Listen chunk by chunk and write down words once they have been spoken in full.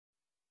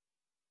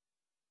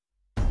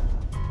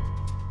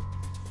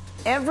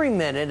Every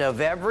minute of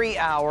every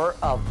hour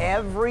of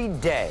every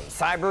day,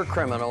 cyber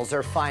criminals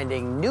are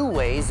finding new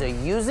ways of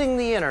using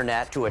the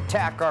internet to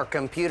attack our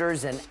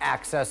computers and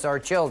access our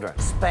children.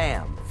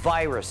 Spam,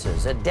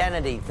 viruses,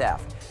 identity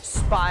theft,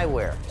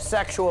 spyware,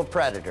 sexual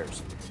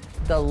predators.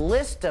 The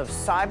list of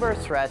cyber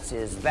threats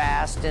is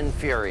vast and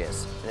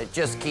furious, and it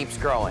just keeps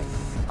growing.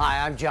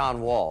 Hi, I'm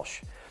John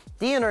Walsh.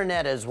 The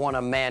internet is one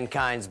of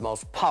mankind's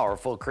most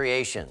powerful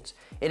creations.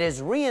 It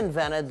has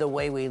reinvented the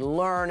way we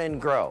learn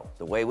and grow,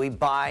 the way we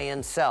buy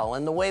and sell,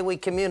 and the way we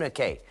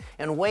communicate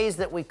in ways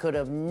that we could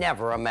have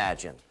never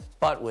imagined.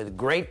 But with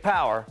great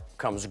power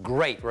comes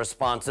great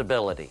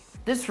responsibility.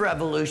 This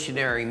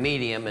revolutionary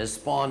medium has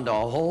spawned a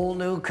whole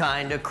new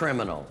kind of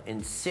criminal,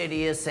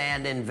 insidious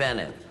and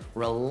inventive,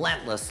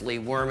 relentlessly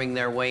worming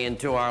their way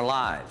into our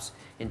lives,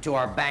 into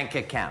our bank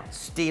accounts,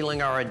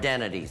 stealing our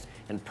identities,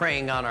 and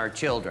preying on our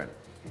children.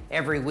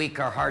 Every week,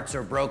 our hearts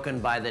are broken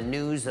by the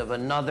news of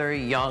another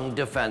young,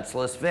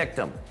 defenseless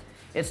victim.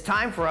 It's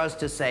time for us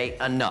to say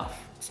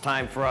enough. It's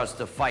time for us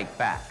to fight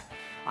back.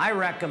 I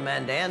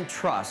recommend and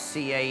trust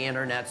CA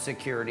Internet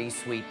Security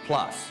Suite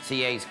Plus.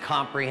 CA's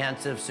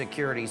comprehensive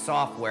security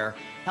software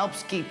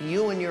helps keep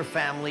you and your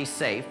family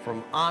safe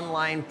from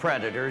online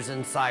predators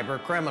and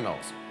cyber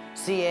criminals.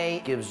 CA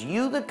gives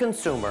you, the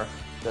consumer,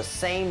 the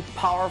same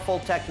powerful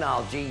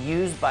technology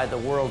used by the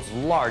world's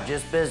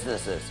largest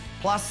businesses.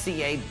 Plus,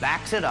 CA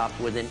backs it up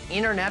with an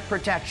internet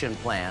protection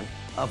plan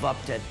of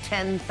up to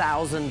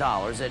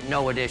 $10,000 at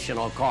no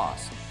additional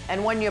cost.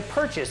 And when you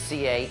purchase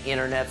CA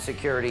Internet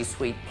Security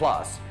Suite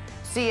Plus,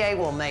 CA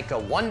will make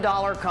a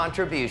 $1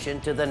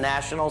 contribution to the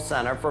National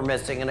Center for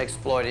Missing and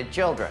Exploited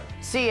Children.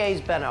 CA's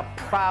been a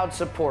proud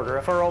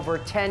supporter for over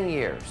 10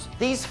 years.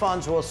 These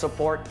funds will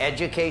support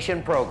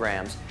education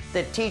programs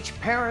that teach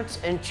parents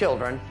and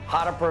children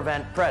how to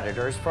prevent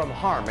predators from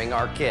harming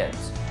our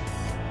kids.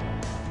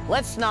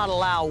 Let's not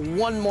allow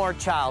one more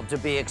child to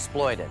be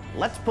exploited.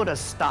 Let's put a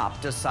stop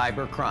to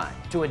cybercrime,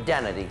 to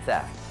identity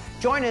theft.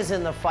 Join us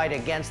in the fight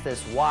against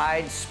this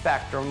wide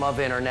spectrum of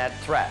internet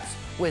threats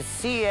with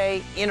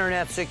CA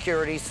Internet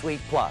Security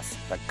Suite Plus,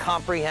 the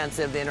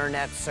comprehensive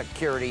internet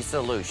security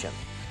solution.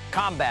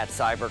 Combat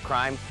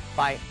cybercrime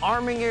by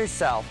arming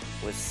yourself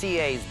with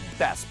CA's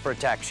best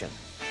protection.